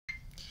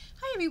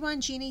Hi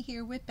everyone, Gina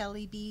here with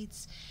Belly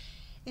Beads.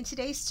 In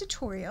today's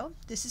tutorial,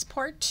 this is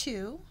part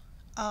 2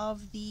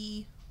 of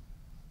the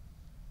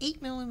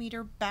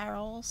 8mm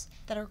barrels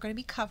that are going to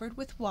be covered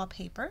with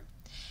wallpaper.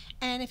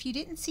 And if you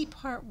didn't see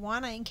part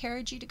 1, I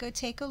encourage you to go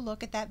take a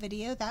look at that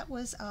video. That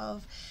was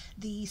of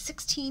the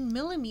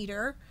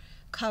 16mm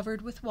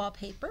covered with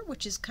wallpaper,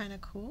 which is kind of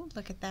cool.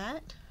 Look at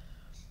that.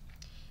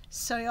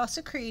 So I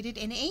also created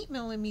an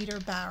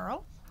 8mm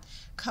barrel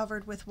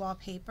covered with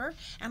wallpaper,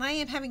 and I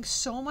am having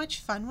so much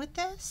fun with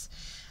this,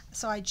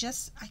 so I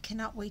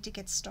cannot wait to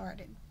get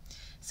started.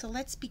 So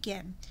let's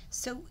begin.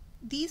 So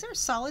these are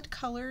solid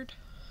colored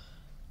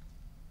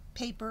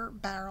paper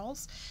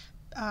barrels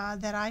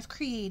that I've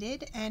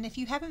created, and if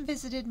you haven't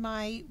visited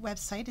my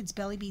website, it's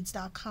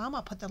bellybeads.com.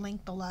 I'll put the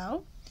link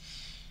below.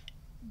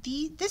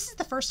 This is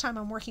the first time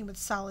I'm working with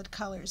solid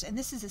colors, and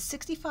this is a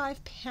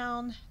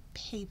 65-pound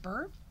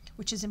paper,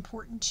 which is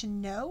important to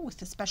know,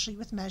 especially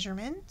with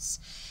measurements.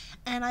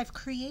 And I've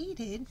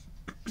created,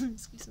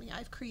 excuse me,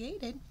 I've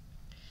created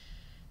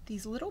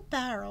these little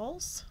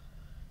barrels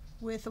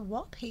with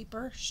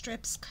wallpaper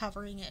strips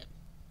covering it.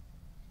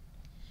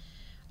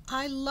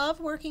 I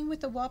love working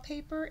with the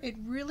wallpaper. It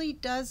really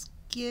does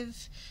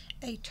give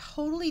a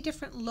totally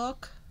different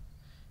look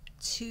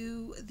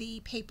to the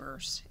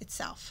papers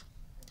itself.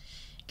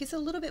 It gives a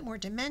little bit more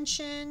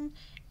dimension.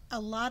 A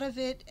lot of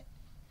it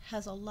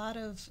has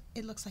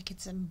it looks like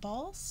it's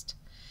embossed.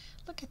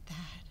 Look at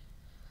that.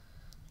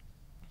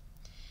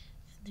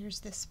 And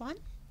there's this one.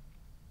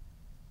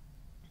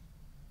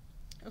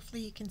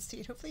 Hopefully you can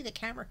see it. Hopefully the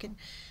camera can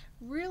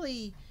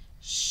really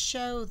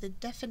show the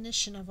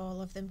definition of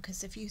all of them,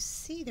 because if you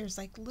see, there's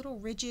like little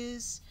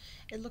ridges.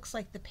 It looks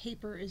like the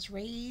paper is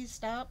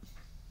raised up.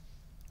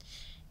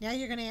 Now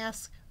you're going to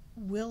ask,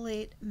 will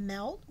it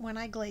melt when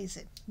I glaze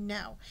it?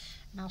 No.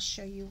 And I'll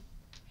show you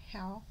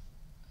how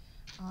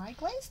I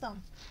glaze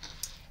them.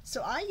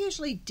 So I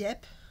usually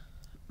dip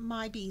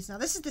my beads. Now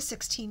this is the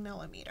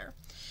 16mm,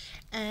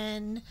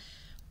 and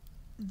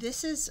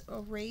this is a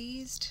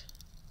raised,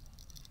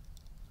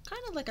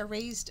 kind of like a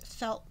raised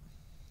felt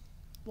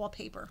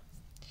wallpaper.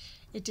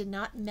 It did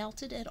not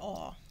melt it at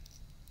all,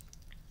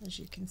 as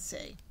you can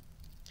see.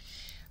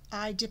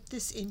 I dip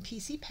this in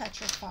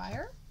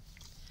PC-Petrifer.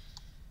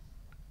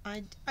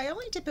 I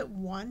only dip it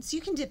once. You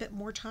can dip it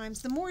more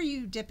times. The more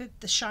you dip it,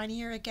 the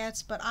shinier it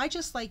gets, but I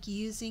just like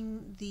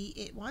using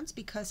it once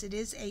because it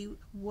is a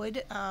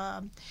wood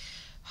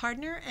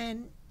hardener,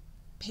 and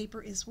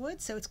paper is wood,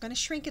 so it's going to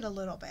shrink it a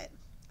little bit.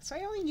 So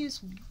I only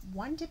use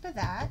one dip of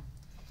that,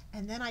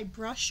 and then I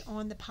brush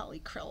on the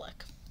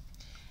polyacrylic.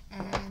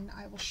 And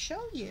I will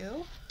show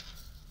you.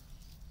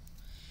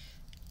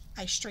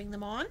 I string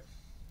them on,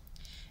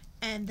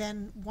 and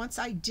then once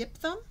I dip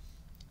them,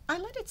 I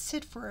let it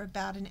sit for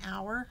about an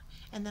hour,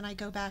 and then I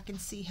go back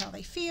and see how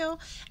they feel.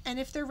 And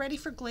if they're ready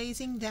for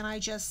glazing, then I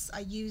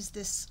use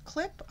this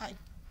clip. I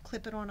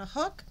clip it on a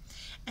hook,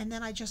 and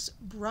then I just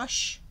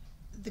brush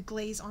the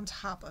glaze on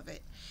top of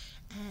it.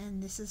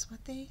 And this is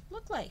what they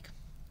look like.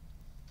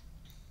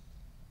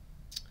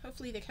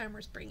 Hopefully the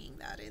camera's bringing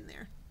that in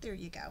there. There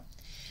you go.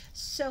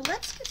 So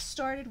let's get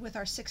started with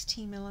our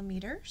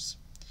 16mm.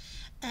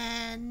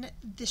 And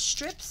the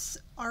strips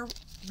are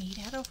made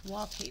out of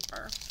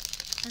wallpaper.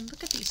 And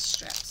look at these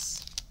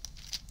strips.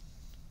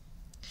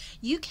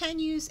 You can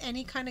use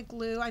any kind of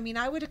glue. I mean,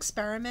 I would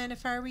experiment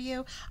if I were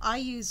you. I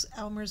use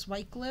Elmer's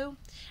white glue,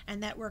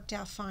 and that worked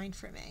out fine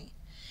for me.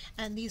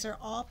 And these are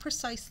all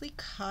precisely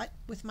cut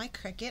with my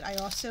Cricut. I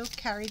also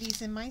carry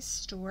these in my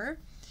store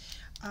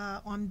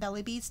on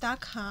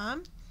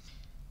bellybeads.com.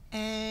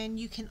 And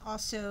you can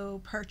also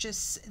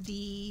purchase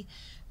the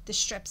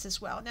strips as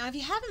well. Now, if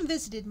you haven't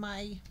visited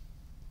my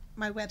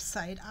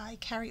website, I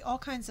carry all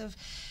kinds of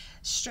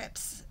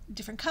strips,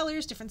 different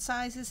colors, different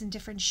sizes, and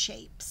different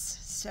shapes.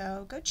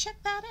 So go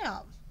check that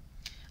out.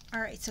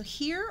 All right, so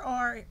here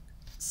are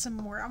some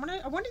more.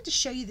 I wanted to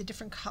show you the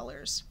different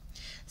colors.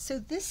 So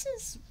this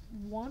is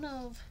one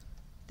of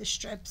the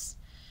strips.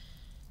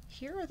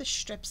 Here are the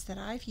strips that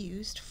I've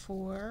used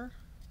for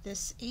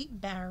this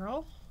 8mm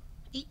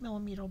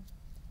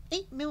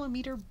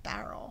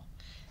barrel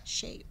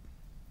shape.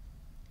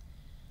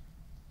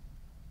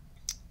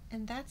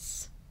 And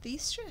that's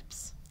these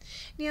strips.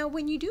 Now,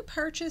 when you do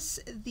purchase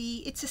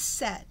it's a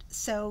set,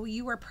 so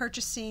you are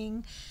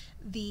purchasing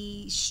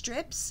the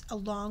strips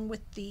along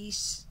with the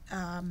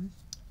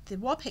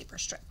wallpaper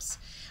strips.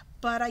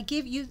 But I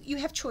give you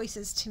have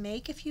choices to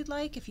make if you'd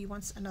like, if you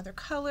want another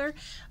color.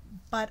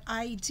 But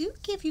I do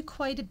give you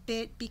quite a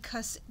bit,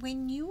 because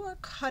when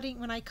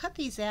I cut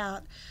these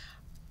out,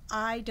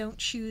 I don't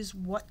choose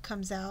what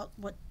comes out,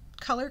 what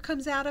color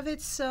comes out of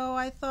it. So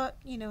I thought,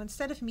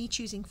 instead of me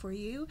choosing for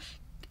you,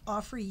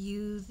 offer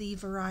you the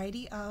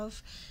variety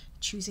of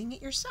choosing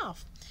it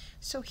yourself.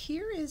 So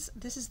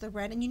this is the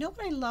red, and you know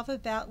what I love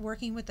about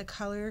working with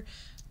the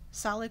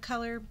solid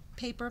color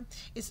paper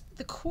is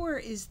the core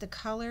is the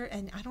color,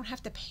 and I don't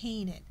have to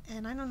paint it.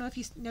 And I don't know if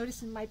you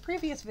noticed in my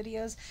previous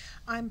videos,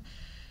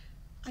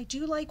 I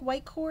do like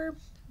white core,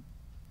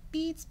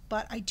 beads,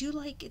 but I do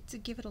like it to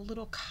give it a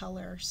little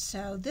color.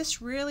 So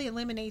this really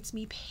eliminates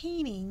me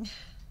painting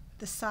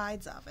the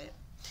sides of it.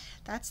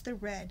 That's the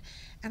red.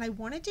 And I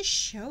wanted to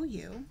show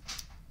you,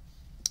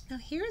 now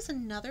here's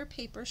another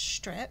paper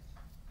strip.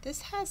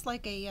 This has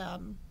like a,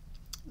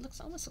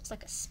 almost looks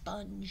like a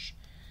sponge,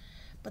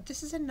 but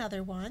this is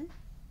another one.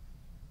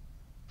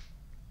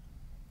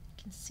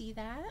 You can see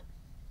that.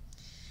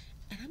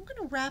 And I'm going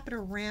to wrap it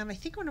around, I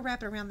think I'm going to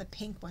wrap it around the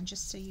pink one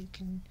just so you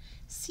can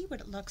see what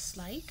it looks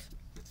like.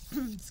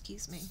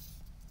 Excuse me.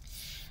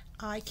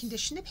 I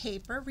condition the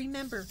paper.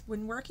 Remember,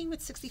 when working with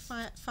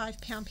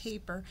 65-pound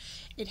paper,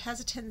 it has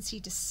a tendency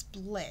to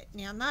split.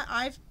 Now,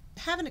 I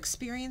haven't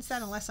experienced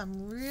that unless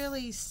I'm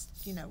really,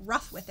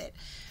 rough with it.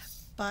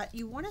 But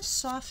you want to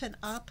soften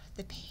up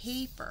the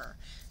paper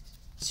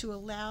to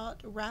allow it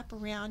to wrap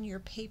around your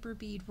paper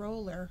bead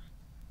roller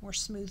more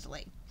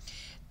smoothly.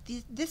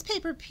 This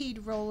paper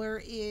bead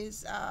roller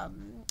is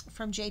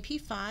from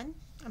J.P.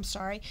 I'm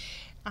sorry,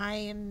 I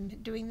am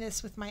doing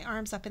this with my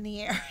arms up in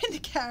the air in the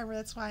camera,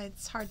 that's why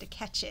it's hard to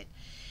catch it.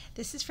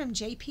 This is from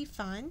J.P.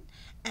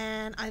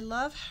 and I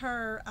love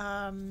her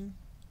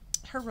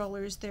her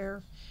rollers.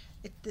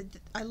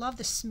 I love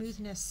the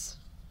smoothness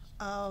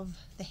of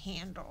the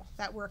handle.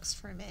 That works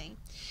for me.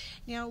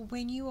 Now,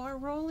 when you are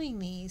rolling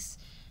these,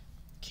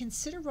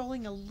 consider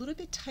rolling a little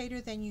bit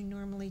tighter than you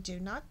normally do.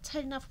 Not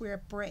tight enough where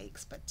it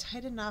breaks, but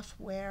tight enough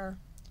where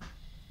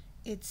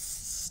it's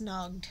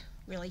snugged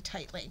really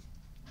tightly.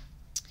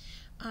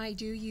 I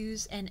do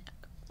use,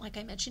 like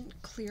I mentioned,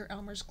 clear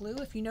Elmer's glue.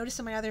 If you notice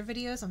in my other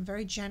videos, I'm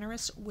very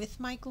generous with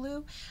my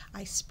glue.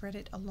 I spread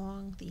it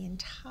along the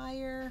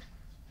entire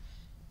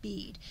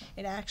bead.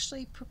 It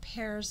actually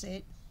prepares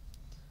it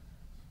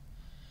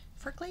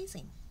for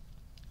glazing.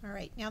 All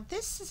right, now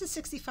this is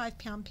a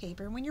 65-pound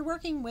paper, and when you're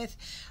working with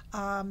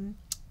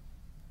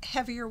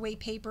heavier weight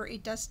paper,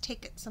 it does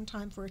take some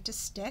time for it to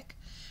stick.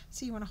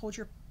 So you want to hold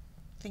your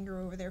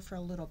finger over there for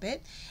a little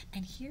bit.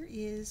 And here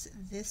is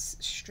this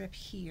strip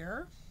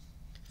here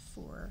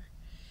for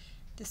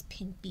this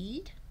pink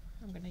bead.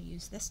 I'm going to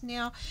use this.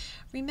 Now,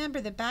 remember,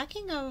 the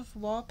backing of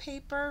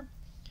wallpaper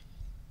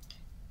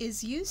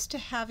is used to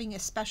having a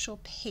special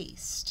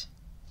paste,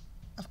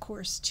 of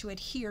course, to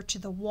adhere to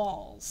the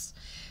walls.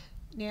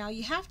 Now,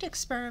 you have to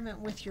experiment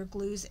with your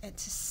glues and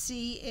to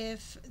see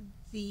if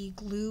the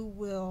glue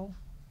will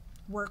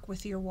work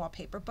with your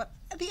wallpaper, but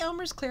the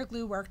Elmer's clear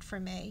glue worked for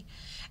me.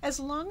 As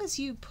long as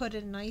you put a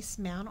nice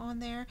amount on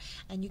there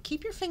and you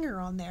keep your finger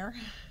on there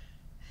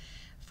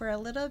for a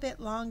little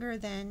bit longer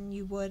than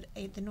you would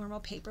the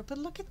normal paper. But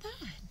look at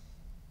that.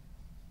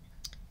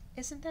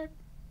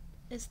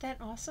 Is that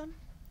awesome?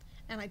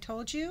 And I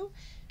told you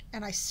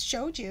and I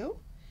showed you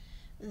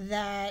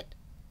that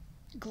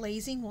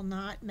glazing will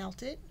not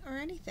melt it or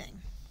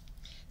anything.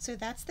 So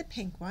that's the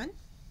pink one.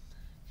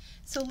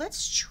 So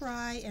let's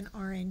try an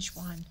orange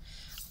one.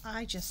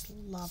 I just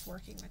love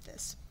working with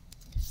this.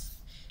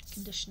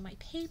 Condition my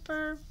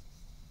paper.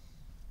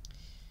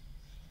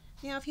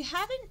 Now, if you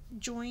haven't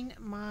joined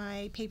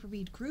my paper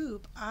bead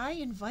group, I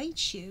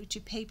invite you to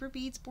Paper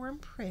Beads Born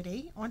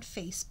Pretty on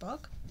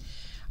Facebook.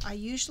 I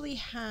usually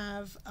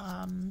have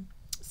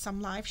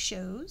some live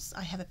shows.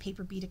 I have a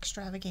paper bead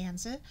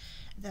extravaganza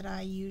that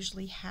I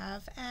usually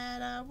have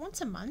at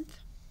once a month,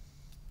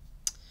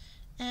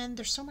 and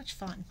they're so much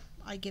fun.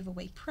 I give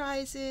away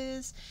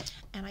prizes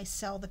and I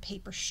sell the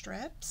paper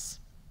strips.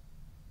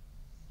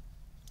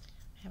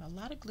 I have a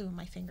lot of glue in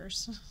my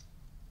fingers.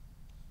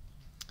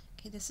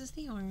 Okay, this is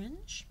the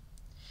orange.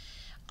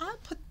 I'll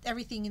put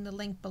everything in the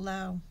link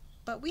below,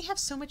 but we have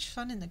so much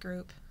fun in the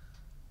group.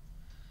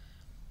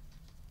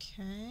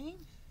 Okay.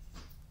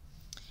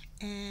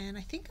 And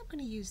I think I'm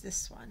going to use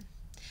this one.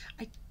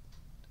 I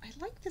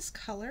like this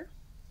color.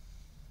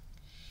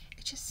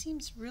 It just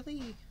seems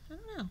really, I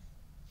don't know.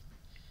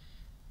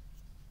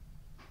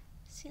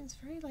 Seems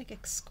very like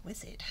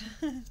exquisite.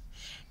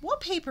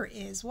 Wallpaper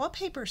is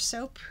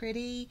so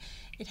pretty.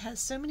 It has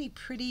so many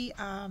pretty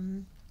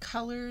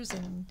colors,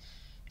 and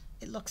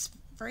it looks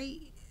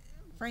very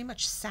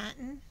much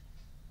satin.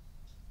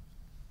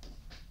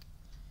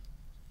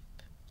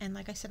 And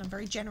like I said, I'm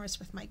very generous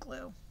with my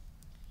glue.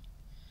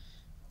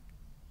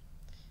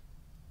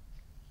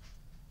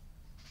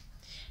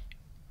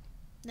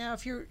 Now,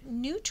 if you're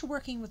new to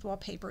working with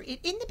wallpaper, in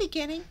the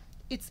beginning,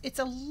 it's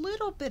a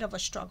little bit of a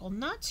struggle,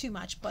 not too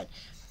much, but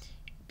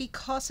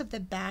because of the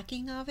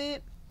backing of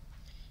it,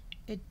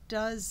 it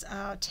does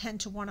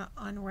tend to want to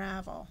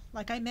unravel.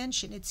 Like I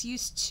mentioned, it's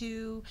used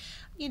to,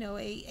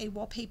 a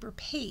wallpaper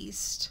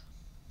paste.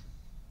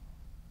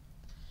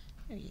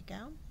 There you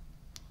go.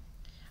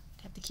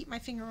 I have to keep my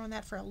finger on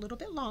that for a little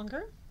bit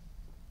longer.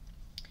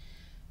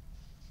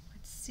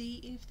 Let's see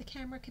if the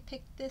camera could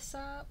pick this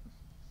up.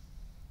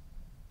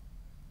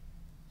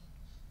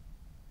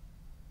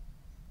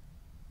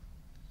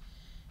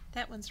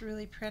 That one's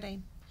really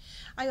pretty.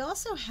 I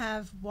also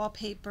have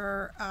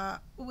wallpaper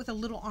with a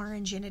little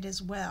orange in it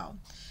as well.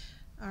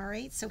 All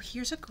right, so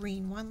here's a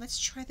green one. Let's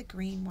try the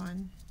green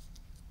one.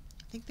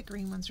 I think the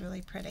green one's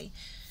really pretty.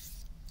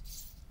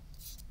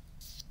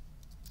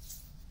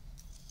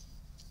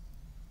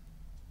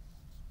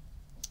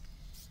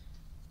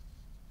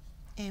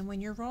 And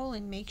when you're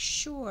rolling, make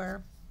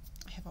sure,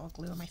 I have all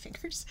glue on my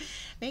fingers,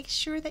 make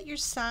sure that your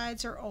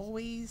sides are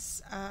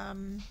always,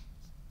 you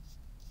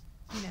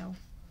know,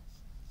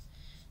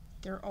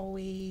 they're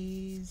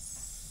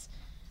always,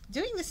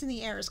 doing this in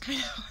the air is kind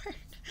of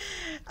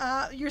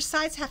hard. Your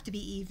sides have to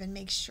be even,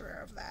 make sure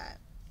of that.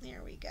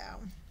 There we go.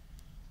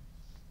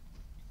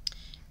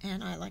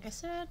 And I, like I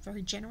said,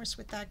 very generous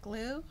with that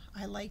glue.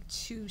 I like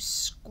to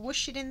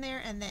squish it in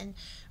there and then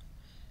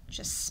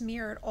just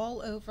smear it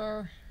all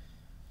over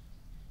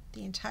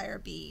the entire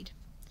bead.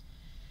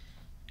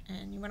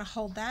 And you want to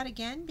hold that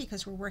again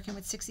because we're working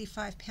with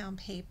 65-pound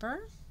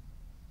paper.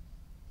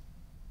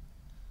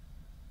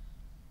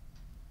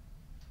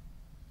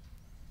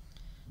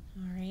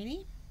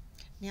 Alrighty.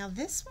 Now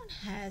this one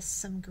has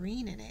some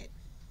green in it,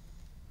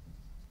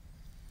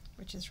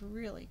 which is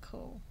really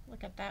cool.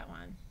 Look at that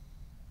one.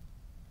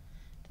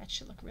 That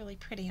should look really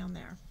pretty on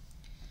there.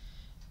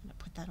 I'm going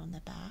to put that on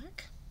the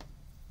back.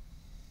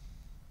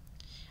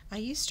 I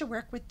used to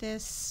work with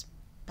this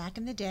back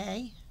in the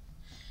day,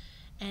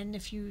 and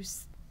if you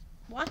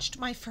watched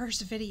my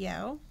first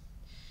video,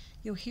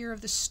 you'll hear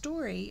of the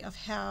story of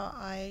how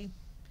I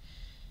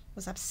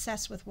was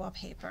obsessed with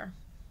wallpaper.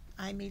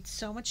 I made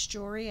so much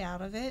jewelry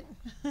out of it,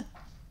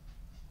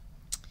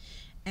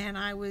 and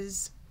I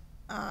was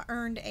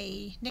earned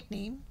a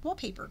nickname,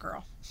 Wallpaper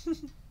Girl.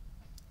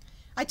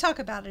 I talk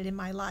about it in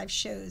my live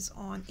shows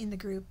in the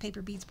group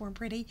Paper Beads Born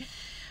Pretty.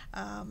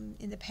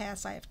 In the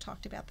past I have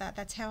talked about that.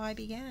 That's how I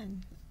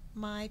began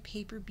my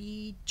paper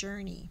bead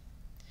journey.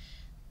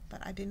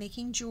 But I've been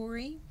making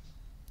jewelry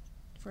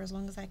for as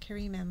long as I can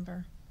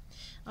remember.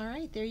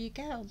 Alright, there you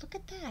go. Look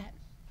at that.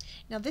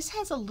 Now this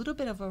has a little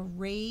bit of a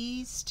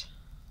raised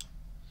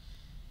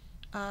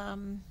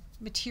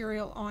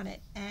material on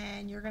it,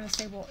 and you're going to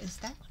say, well, is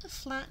that going to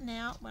flatten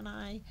out when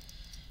I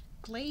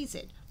glaze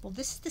it? Well,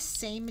 this is the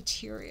same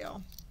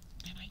material,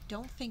 and I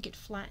don't think it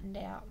flattened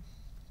out.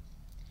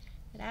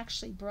 It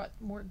actually brought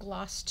more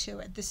gloss to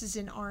it. This is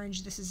in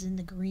orange, this is in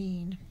the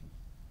green.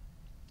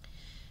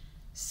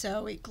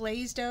 So it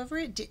glazed over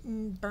it,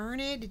 didn't burn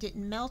it, it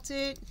didn't melt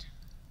it.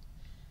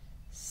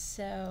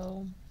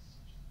 So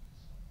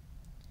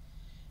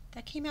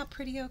that came out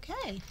pretty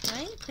okay,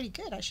 right? Pretty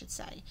good, I should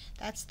say.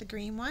 That's the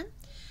green one.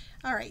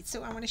 All right,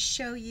 so I want to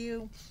show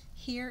you,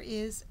 here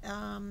is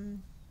a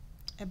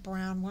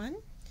brown one.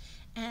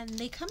 And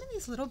they come in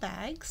these little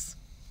bags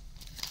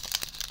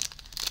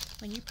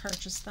when you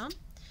purchase them.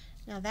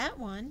 Now that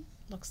one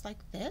looks like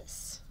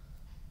this.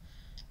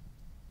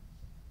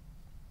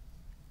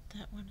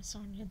 That one is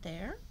on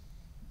there.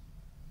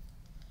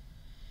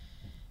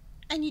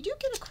 And you do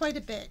get quite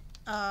a bit.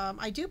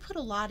 I do put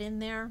a lot in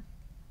there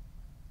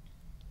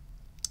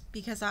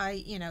because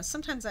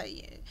sometimes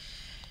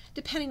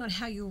depending on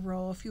how you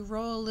roll, if you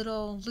roll a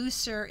little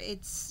looser,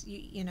 it's,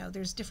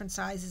 there's different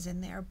sizes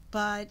in there.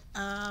 But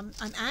I'm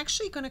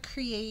actually going to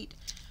create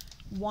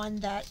one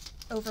that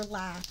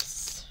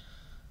overlaps,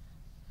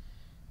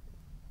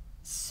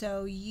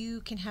 so you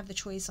can have the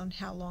choice on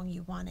how long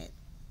you want it.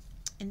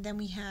 And then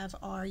we have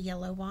our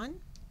yellow one.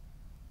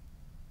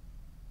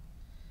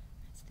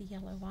 That's the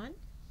yellow one.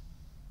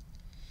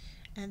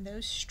 And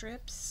those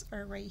strips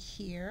are right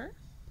here.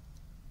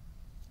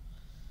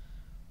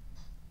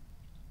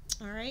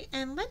 All right,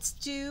 and let's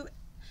do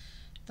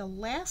the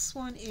last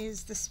one.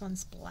 Is this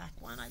one's black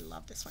one. I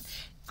love this one.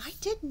 I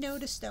did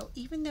notice though,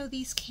 even though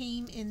these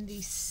came in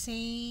the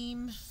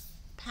same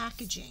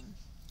packaging,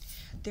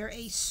 they're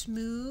a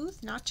smooth,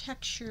 not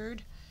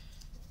textured,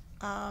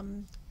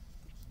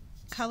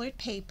 colored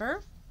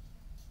paper.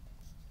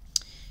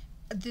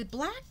 The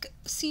black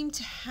seemed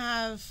to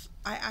have,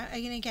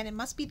 and again, it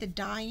must be the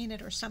dye in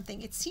it or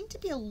something. It seemed to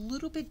be a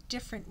little bit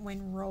different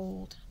when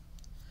rolled.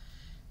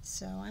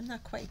 So I'm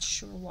not quite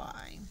sure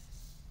why.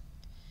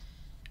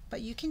 But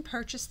you can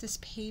purchase this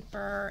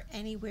paper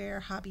anywhere,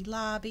 Hobby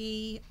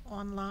Lobby,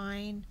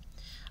 online.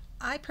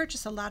 I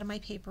purchase a lot of my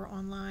paper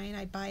online.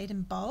 I buy it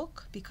in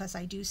bulk because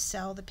I do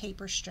sell the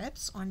paper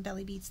strips on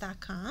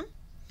bellybeads.com.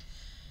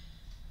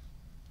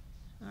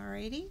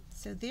 Alrighty,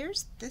 so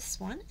there's this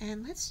one,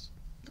 and let's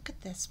look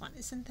at this one.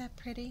 Isn't that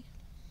pretty?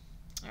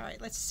 Alright,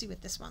 let's see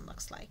what this one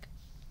looks like.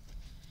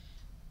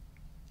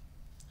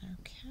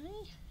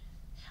 Okay.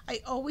 I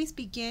always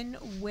begin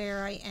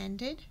where I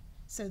ended.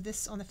 So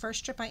this, on the first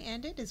strip I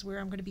ended, is where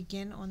I'm going to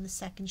begin on the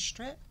second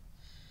strip.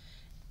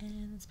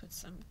 And let's put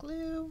some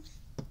glue.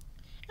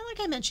 And like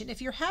I mentioned,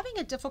 if you're having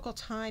a difficult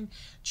time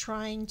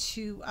trying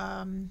to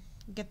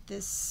get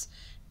this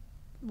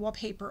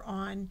wallpaper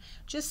on,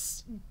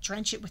 just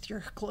drench it with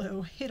your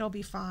glue. It'll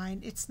be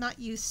fine. It's not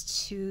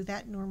used to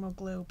that normal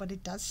glue, but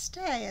it does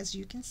stay, as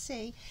you can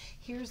see.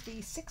 Here's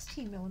the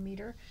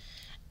 16mm.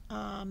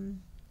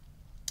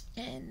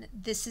 And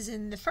this is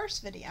in the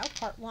first video,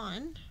 part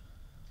 1.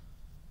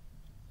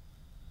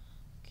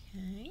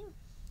 Okay.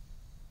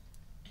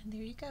 And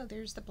there you go.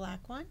 There's the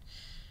black one.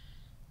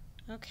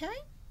 Okay.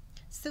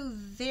 So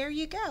there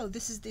you go.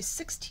 This is the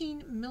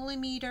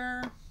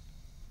 16mm.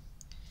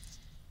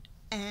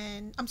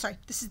 And I'm sorry,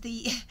 this is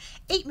the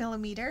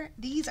 8mm.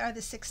 These are the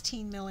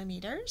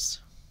 16mm.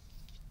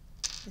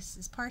 This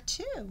is part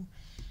 2.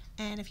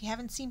 And if you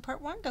haven't seen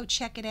part 1, go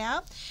check it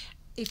out.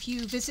 If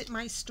you visit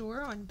my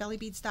store on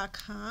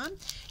bellybeads.com,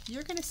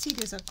 you're going to see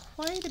there's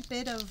quite a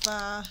bit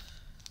of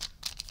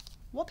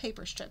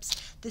wallpaper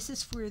strips. This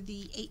is for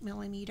the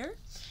 8mm,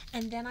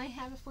 and then I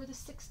have it for the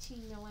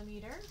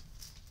 16mm.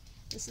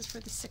 This is for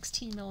the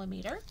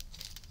 16mm.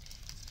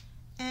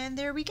 And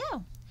there we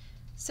go.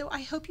 So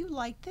I hope you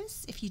liked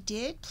this. If you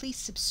did, please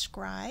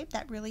subscribe.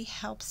 That really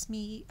helps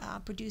me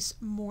produce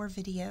more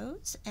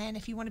videos. And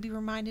if you want to be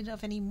reminded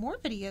of any more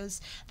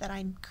videos that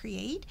I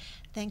create,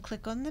 then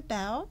click on the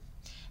bell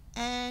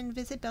and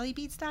visit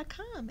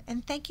bellybeads.com.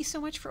 And thank you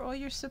so much for all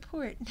your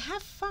support, and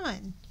have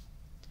fun.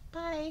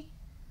 Bye.